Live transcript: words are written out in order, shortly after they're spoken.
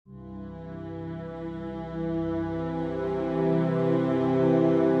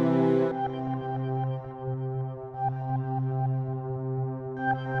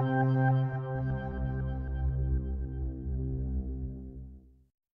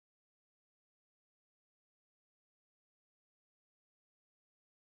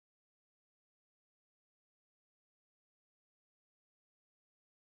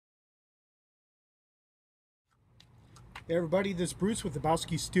Hey everybody, this is Bruce with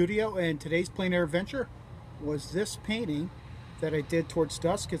Habowskistudio, and today's plein air adventure was this painting that I did towards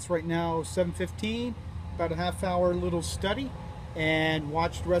dusk. It's right now 7:15, about a half-hour little study, and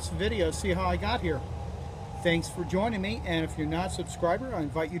watch the rest of the video, see how I got here. Thanks for joining me, and if you're not a subscriber, I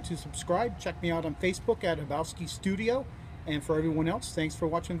invite you to subscribe. Check me out on Facebook at Habowskistudio, and for everyone else, thanks for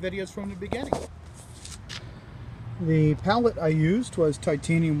watching videos from the beginning. The palette I used was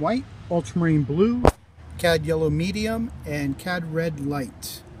Titanium White, Ultramarine Blue, Cadmium Yellow Medium, and Cadmium Red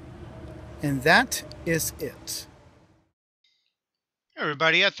Light. And that is it. Hey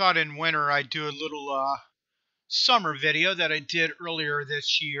everybody, I thought in winter I'd do a little summer video that I did earlier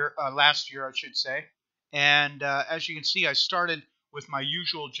this year, last year I should say. And as you can see, I started with my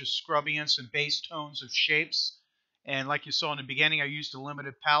usual just scrubbing in some base tones of shapes. And like you saw in the beginning, I used a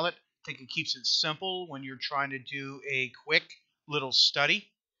limited palette. I think it keeps it simple when you're trying to do a quick little study.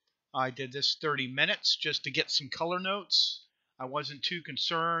 I did this 30 minutes just to get some color notes. I wasn't too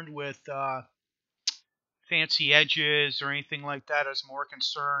concerned with fancy edges or anything like that. I was more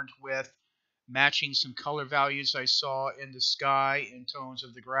concerned with matching some color values I saw in the sky in tones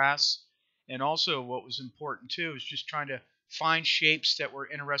of the grass. And also what was important too is just trying to find shapes that were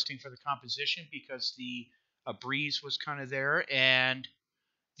interesting for the composition, because the breeze was kind of there and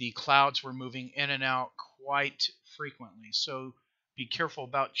the clouds were moving in and out quite frequently. So be careful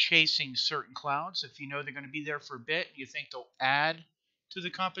about chasing certain clouds. If you know they're going to be there for a bit, you think they'll add to the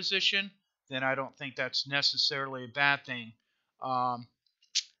composition, then I don't think that's necessarily a bad thing.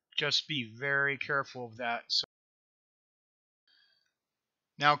 Just be very careful of that. So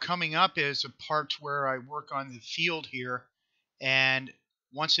now coming up is a part where I work on the field here, and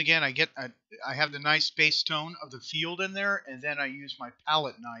once again I have the nice base tone of the field in there, and then I use my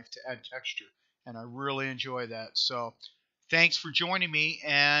palette knife to add texture, and I really enjoy that. So thanks for joining me,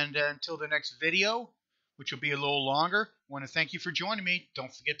 and until the next video, which will be a little longer, I want to thank you for joining me.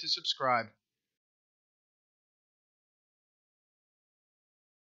 Don't forget to subscribe.